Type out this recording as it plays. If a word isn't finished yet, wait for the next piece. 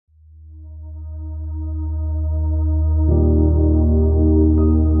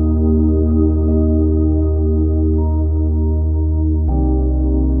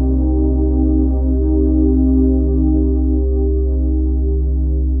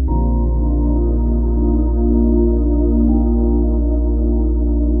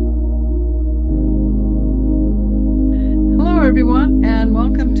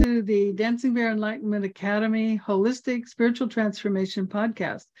Advancing Their Enlightenment Academy Holistic Spiritual Transformation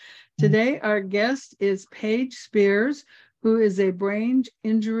Podcast. Today, our guest is Paige Speers, who is a brain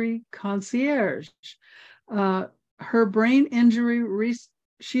injury concierge. Her brain injury,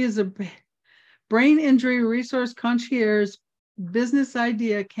 she is a brain injury resource concierge. Business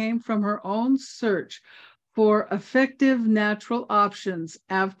idea came from her own search for effective natural options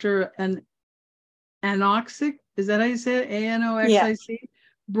after an anoxic, is that how you say it? ANOXIC? Yeah.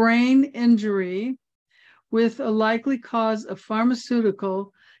 Brain injury with a likely cause of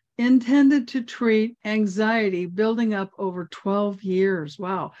pharmaceutical intended to treat anxiety building up over 12 years.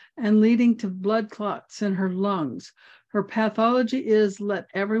 Wow. And leading to blood clots in her lungs. Her pathology is let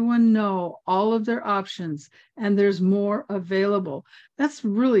everyone know all of their options and there's more available. That's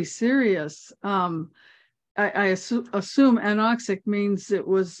really serious. I assume anoxic means it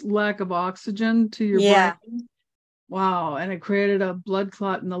was lack of oxygen to your brain. Wow. And it created a blood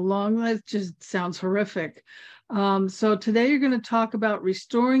clot in the lung. That just sounds horrific. So today you're going to talk about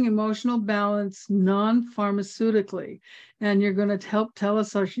restoring emotional balance non-pharmaceutically. And you're going to help tell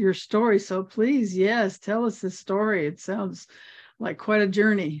us your story. So please, yes, tell us the story. It sounds like quite a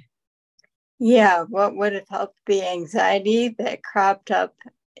journey. Yeah. What would have helped the anxiety that cropped up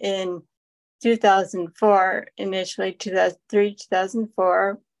in 2004, initially 2003,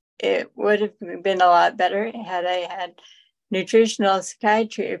 2004, it would have been a lot better had I had nutritional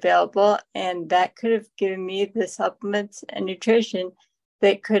psychiatry available, and that could have given me the supplements and nutrition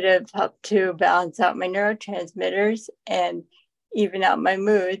that could have helped to balance out my neurotransmitters and even out my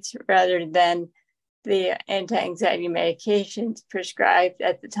moods rather than the anti-anxiety medications prescribed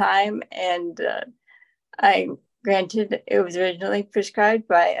at the time. And granted, it was originally prescribed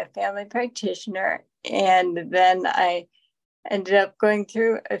by a family practitioner, and then I ended up going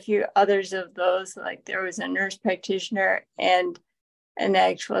through a few others of those, like there was a nurse practitioner and an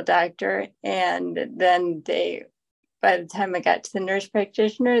actual doctor. And then by the time I got to the nurse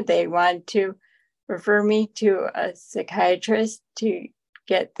practitioner, they wanted to refer me to a psychiatrist to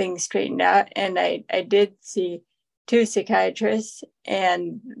get things straightened out. And I did see 2 psychiatrists,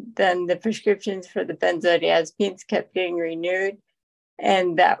 and then the prescriptions for the benzodiazepines kept getting renewed.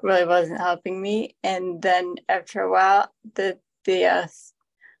 And that really wasn't helping me. And then after a while, the last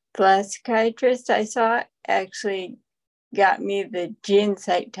psychiatrist I saw actually got me the gene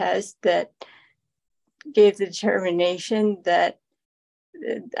site test that gave the determination that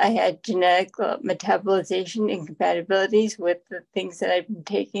I had genetic metabolization incompatibilities with the things that I've been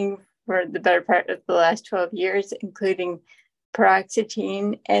taking for the better part of the last 12 years, including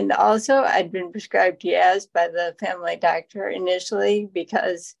paroxetine. And also I'd been prescribed Yaz by the family doctor initially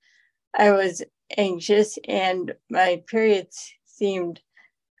because I was anxious and my periods seemed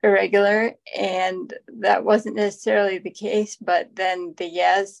irregular, and that wasn't necessarily the case. But then the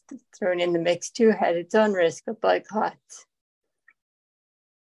Yaz thrown in the mix too had its own risk of blood clots.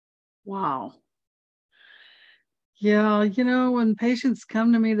 Wow. Yeah, when patients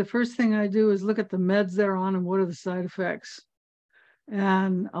come to me, the first thing I do is look at the meds they're on and what are the side effects.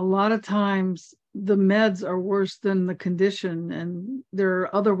 And a lot of times the meds are worse than the condition, and there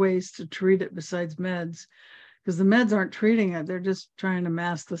are other ways to treat it besides meds, because the meds aren't treating it. They're just trying to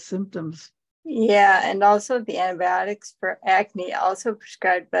mask the symptoms. Yeah, and also the antibiotics for acne, also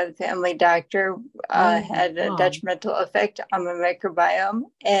prescribed by the family doctor, had a detrimental effect on my microbiome.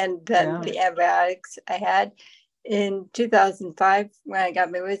 And then the antibiotics I had in 2005 when I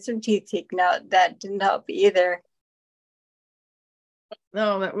got my wisdom teeth taken out, that didn't help either.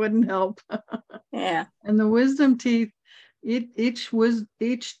 No, that wouldn't help. Yeah. And the wisdom teeth, each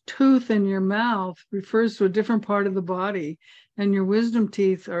tooth in your mouth refers to a different part of the body, and your wisdom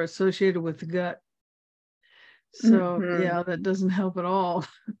teeth are associated with the gut. So yeah, that doesn't help at all.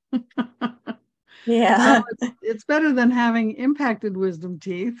 Yeah. Well, it's better than having impacted wisdom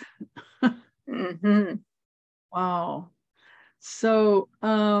teeth. Wow. So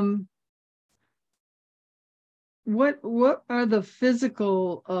what are the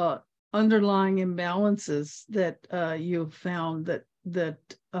physical underlying imbalances that you've found that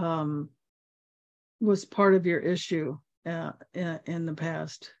was part of your issue in the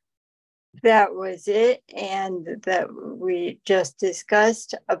past? That was it. And that we just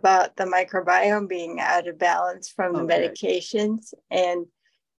discussed about the microbiome being out of balance from the medications. And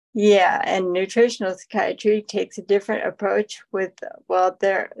yeah, and nutritional psychiatry takes a different approach with, well,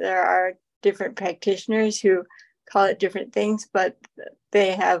 there are different practitioners who call it different things, but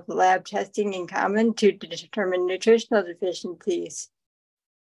they have lab testing in common to determine nutritional deficiencies.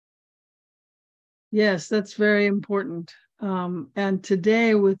 Yes, that's very important. And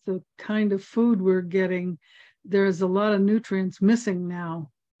today, with the kind of food we're getting, there's a lot of nutrients missing now.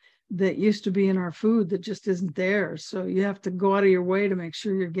 that used to be in our food that just isn't there. So you have to go out of your way to make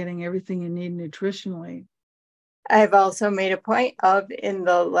sure you're getting everything you need nutritionally. I've also made a point of, in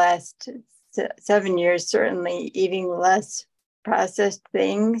the last 7 years, certainly eating less processed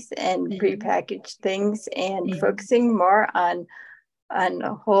things and prepackaged things, and focusing more on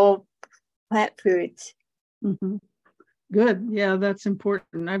whole plant foods. Mm-hmm. Good. Yeah, that's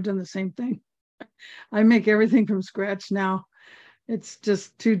important. I've done the same thing. I make everything from scratch now. It's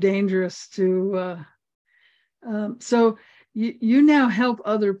just too dangerous to. So you now help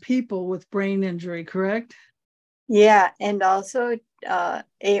other people with brain injury, correct? Yeah, and also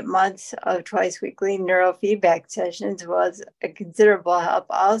 8 months of twice weekly neurofeedback sessions was a considerable help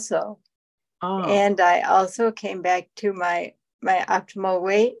also. Oh. And I also came back to my optimal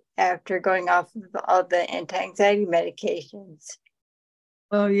weight after going off of all the anti-anxiety medications.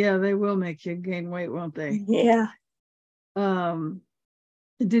 Oh yeah, they will make you gain weight, won't they? Yeah.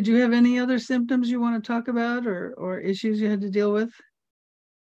 Did you have any other symptoms you want to talk about, or issues you had to deal with?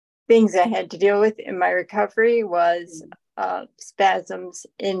 Things I had to deal with in my recovery was spasms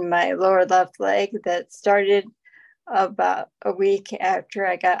in my lower left leg that started about a week after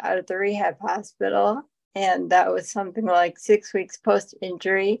I got out of the rehab hospital. And that was something like 6 weeks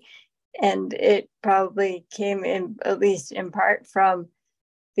post-injury. And it probably came in, at least in part, from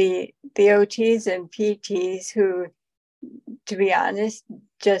the OTs and PTs who, to be honest,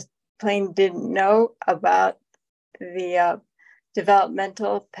 just plain didn't know about the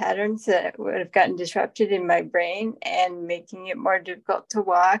developmental patterns that would have gotten disrupted in my brain and making it more difficult to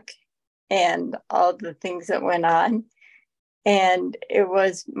walk and all the things that went on. And it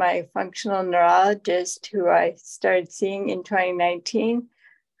was my functional neurologist, who I started seeing in 2019,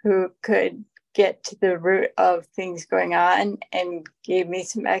 who could get to the root of things going on and gave me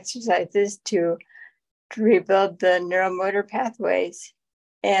some exercises to rebuild the neuromotor pathways.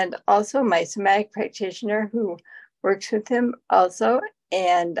 And also my somatic practitioner, who works with him also.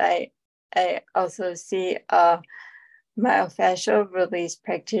 And I also see a myofascial release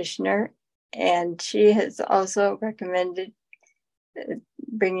practitioner, and she has also recommended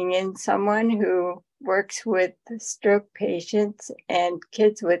bringing in someone who works with stroke patients and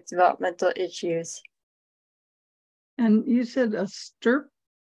kids with developmental issues. And you said a STIRP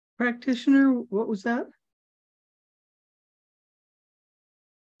practitioner. What was that?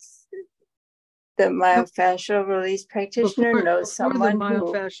 The myofascial release practitioner knows someone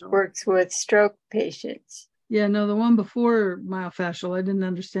who works with stroke patients. Yeah, no, the one before myofascial, I didn't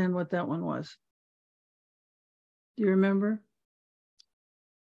understand what that one was. Do you remember?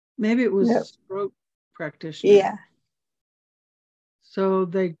 Maybe it was stroke practitioner. Yeah. So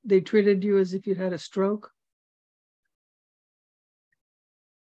they treated you as if you'd had a stroke?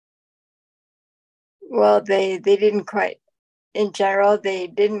 Well, they didn't quite, in general, they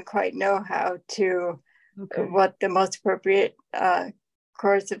didn't quite know how to, what the most appropriate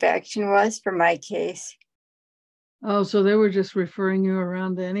course of action was for my case. Oh, so they were just referring you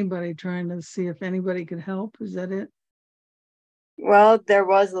around to anybody, trying to see if anybody could help. Is that it? Well, there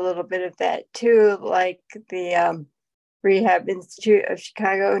was a little bit of that too, like the Rehab Institute of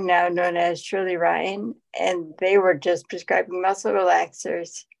Chicago, now known as Shirley Ryan, and they were just prescribing muscle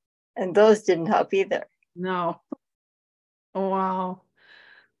relaxers, and those didn't help either. No. Oh, wow.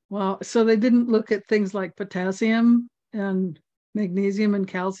 Well, so they didn't look at things like potassium and magnesium and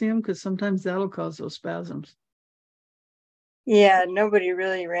calcium, because sometimes that'll cause those spasms. Yeah, nobody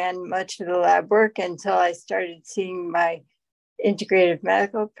really ran much of the lab work until I started seeing my integrative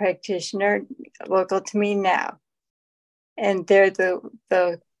medical practitioner local to me now. And they're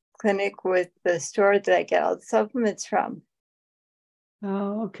the clinic with the store that I get all the supplements from.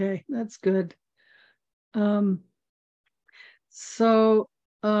 Oh, okay. That's good. So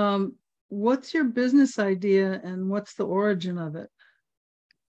what's your business idea and what's the origin of it?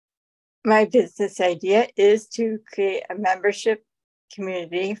 My business idea is to create a membership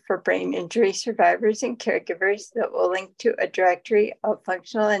community for brain injury survivors and caregivers that will link to a directory of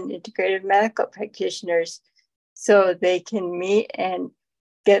functional and integrative medical practitioners, so they can meet and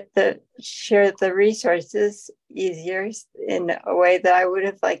share the resources easier in a way that I would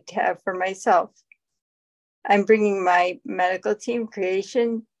have liked to have for myself. I'm bringing my medical team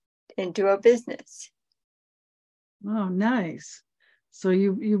creation into a business. Oh, nice. So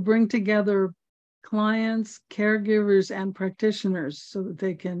you bring together clients, caregivers, and practitioners so that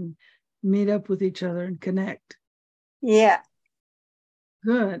they can meet up with each other and connect. Yeah.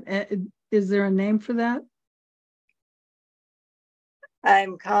 Good. Is there a name for that?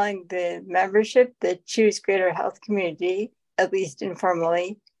 I'm calling the membership the Choose Greater Health Community, at least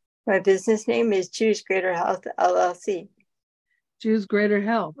informally. My business name is Choose Greater Health, LLC. choose greater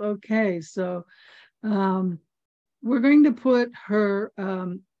health. Okay, so we're going to put her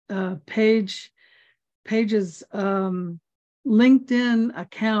Paige's LinkedIn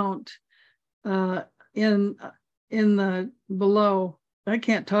account in the below. I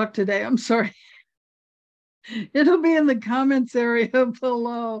can't talk today. I'm sorry. It'll be in the comments area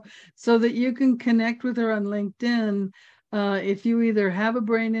below so that you can connect with her on LinkedIn. If you either have a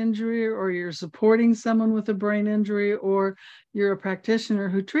brain injury or you're supporting someone with a brain injury or you're a practitioner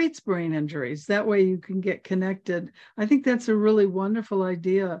who treats brain injuries, that way you can get connected. I think that's a really wonderful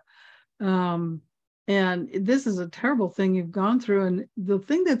idea. And this is a terrible thing you've gone through. And the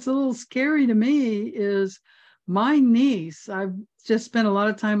thing that's a little scary to me is my niece. I've just spent a lot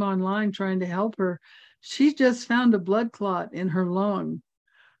of time online trying to help her. She just found a blood clot in her lung.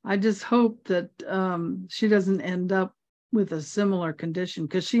 I just hope that she doesn't end up with a similar condition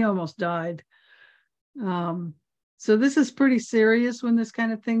because she almost died. So this is pretty serious when this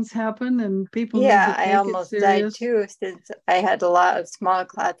kind of things happen, and people need to take I almost died too, since I had a lot of small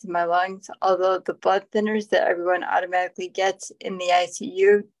clots in my lungs. Although the blood thinners that everyone automatically gets in the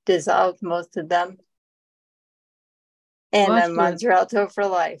ICU dissolved most of them. And I'm on Xarelto for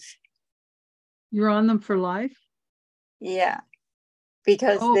life. You're on them for life? Yeah,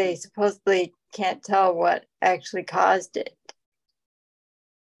 because they supposedly can't tell what actually caused it.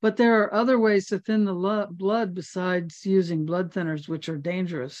 But there are other ways to thin the blood besides using blood thinners, which are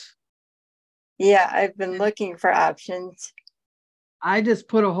dangerous. Yeah, I've been looking for options. I just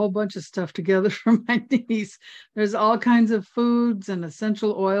put a whole bunch of stuff together for my niece. There's all kinds of foods and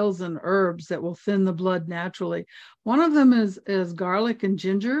essential oils and herbs that will thin the blood naturally. One of them is garlic and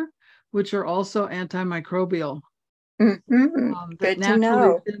ginger, which are also antimicrobial. Mm-hmm. That Good to naturally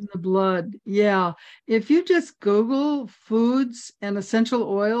know. thin the blood. Yeah. If you just Google foods and essential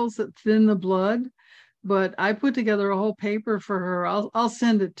oils that thin the blood, but I put together a whole paper for her. I'll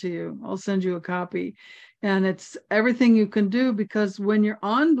send it to you. I'll send you a copy. And it's everything you can do, because when you're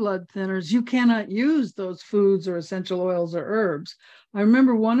on blood thinners, you cannot use those foods or essential oils or herbs. I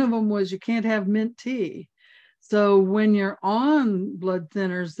remember one of them was you can't have mint tea. So when you're on blood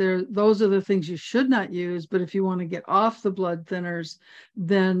thinners, those are the things you should not use. But if you want to get off the blood thinners,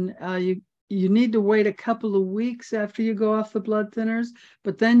 then you need to wait a couple of weeks after you go off the blood thinners.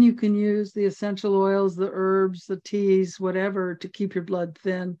 But then you can use the essential oils, the herbs, the teas, whatever, to keep your blood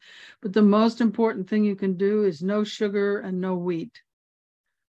thin. But the most important thing you can do is no sugar and no wheat,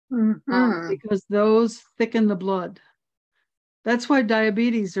 because those thicken the blood. That's why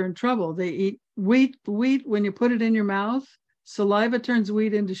diabetes are in trouble. They eat wheat, when you put it in your mouth, saliva turns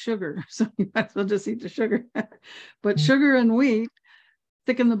wheat into sugar. So you might as well just eat the sugar. But sugar and wheat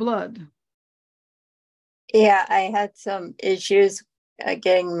thicken the blood. Yeah, I had some issues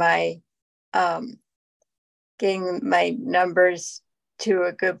getting my numbers to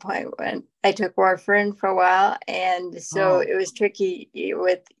a good point when I took warfarin for a while, and so it was tricky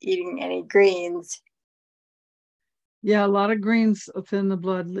with eating any greens. Yeah, a lot of greens thin the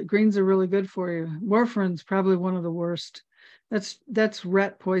blood. Greens are really good for you. Warfarin's probably one of the worst. That's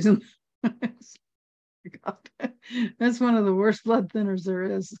rat poison. God. That's one of the worst blood thinners there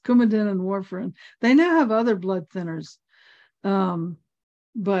is. Coumadin and warfarin. They now have other blood thinners.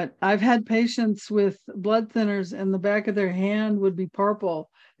 But I've had patients with blood thinners and the back of their hand would be purple,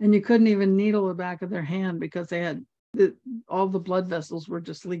 and you couldn't even needle the back of their hand because they had all the blood vessels were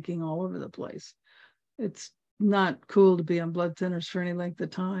just leaking all over the place. It's not cool to be on blood thinners for any length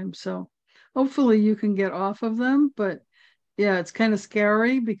of time. So hopefully you can get off of them. But yeah, it's kind of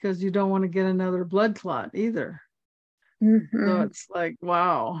scary because you don't want to get another blood clot either. So it's like,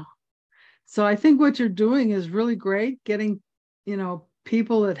 wow. So I think what you're doing is really great, getting,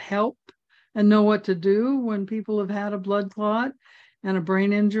 people that help and know what to do when people have had a blood clot and a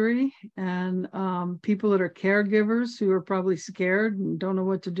brain injury, and people that are caregivers who are probably scared and don't know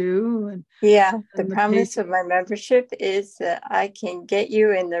what to do. And the promise of my membership is that I can get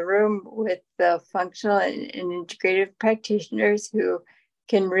you in the room with the functional and integrative practitioners who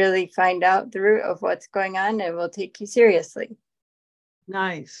can really find out the root of what's going on and will take you seriously.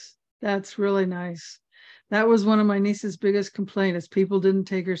 Nice. That's really nice. That was one of my niece's biggest complaints. People didn't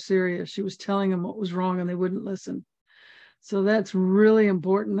take her serious. She was telling them what was wrong and they wouldn't listen. So that's really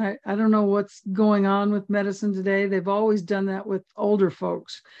important. I don't know what's going on with medicine today. They've always done that with older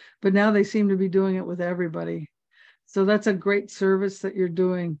folks, but now they seem to be doing it with everybody. So that's a great service that you're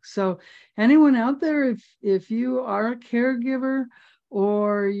doing. So anyone out there, if you are a caregiver,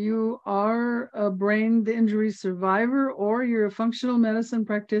 or you are a brain injury survivor, or you're a functional medicine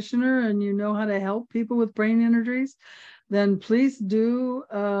practitioner and you know how to help people with brain injuries, then please do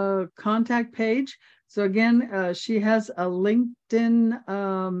contact Paige. So again, she has a LinkedIn.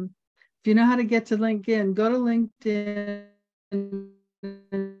 If you know how to get to LinkedIn, go to LinkedIn.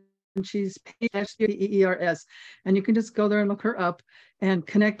 And she's Paige, Speers, and you can just go there and look her up and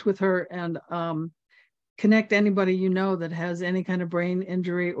connect with her, and connect anybody you know that has any kind of brain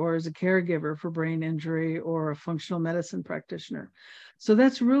injury or is a caregiver for brain injury or a functional medicine practitioner. So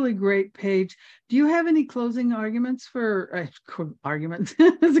that's really great, Paige. Do you have any closing arguments for arguments?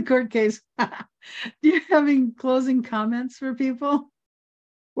 It's a court case. Do you have any closing comments for people?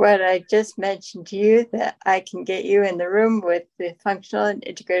 What I just mentioned to you, that I can get you in the room with the functional and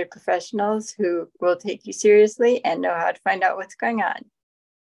integrated professionals who will take you seriously and know how to find out what's going on.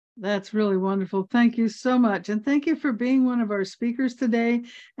 That's really wonderful. Thank you so much. And thank you for being one of our speakers today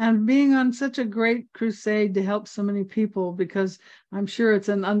and being on such a great crusade to help so many people, because I'm sure it's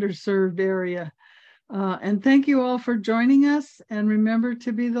an underserved area. And thank you all for joining us. And remember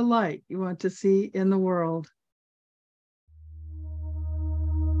to be the light you want to see in the world.